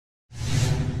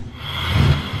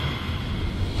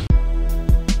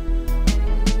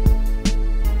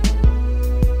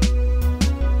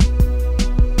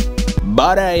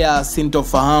Baada ya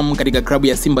sintofahamu katika klabu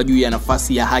ya Simba juu ya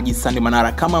nafasi ya Haji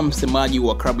Manara kama msemaji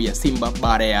wa klabu ya Simba,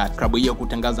 baada ya klabu hiyo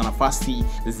kutangaza nafasi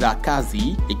za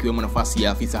kazi ikiwemo nafasi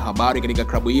ya afisa habari katika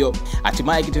klabu hiyo,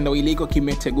 hatimaye kitendawili hiko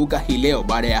kimeteguka hii leo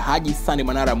baada ya Haji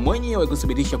Manara mwenyewe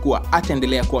kuthibitisha kuwa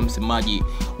ataendelea kuwa msemaji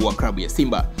wa klabu ya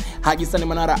Simba. Haji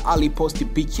Manara aliposti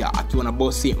picha akiwa na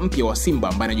bosi mpya wa Simba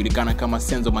ambaye anajulikana kama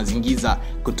Senzo Mazingiza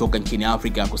kutoka nchini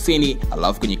Afrika Kusini.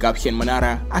 Alafu kwenye caption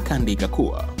Manara akaandika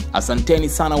kuwa asanteni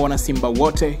sana wana Simba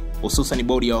wote, hususan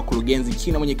bodi ya wakurugenzi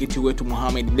chini mwenyekiti wetu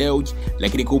Mohamed Dewji,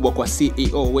 lakini kubwa kwa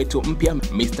CEO wetu mpya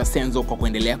Mr. Senzo kwa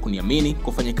kuendelea kuniamini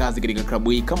kufanya kazi katika klabu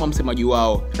hii kama msemaji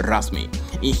wao rasmi.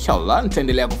 Inshallah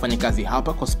nitaendelea kufanya kazi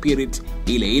hapa kwa spirit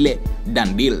ile ile,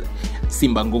 done deal.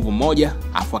 Simba nguvu moja,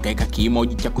 afu akaweka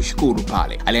kimoji cha kushukuru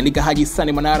pale. Aliandika Haji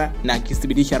Manara na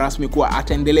akithibitisha rasmi kuwa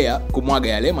ataendelea kumwaga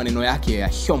yale maneno yake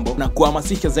ya shombo na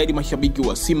kuhamasisha zaidi mashabiki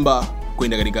wa Simba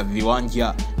kwenda katika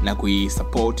viwanja na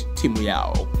kuisupport timu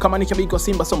yao. Kama ni shabiki wa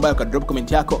Simba, sio mbaya ka drop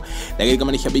comment yako, lakini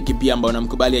kama ni shabiki pia ambao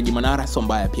unamkubali Haji Manara, sio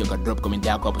mbaya pia ka drop comment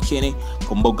yako hapo chini.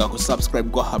 Kumbuka kusubscribe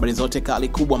kwa habari zote kali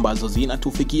kubwa ambazo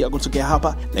zinatufikia kutokea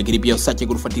hapa, lakini pia usiache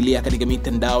kutufuatilia katika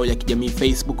mitandao ya kijamii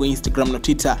Facebook, Instagram na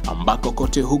Twitter, ambako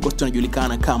kote huko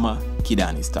tunajulikana kama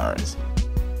KidaniStars.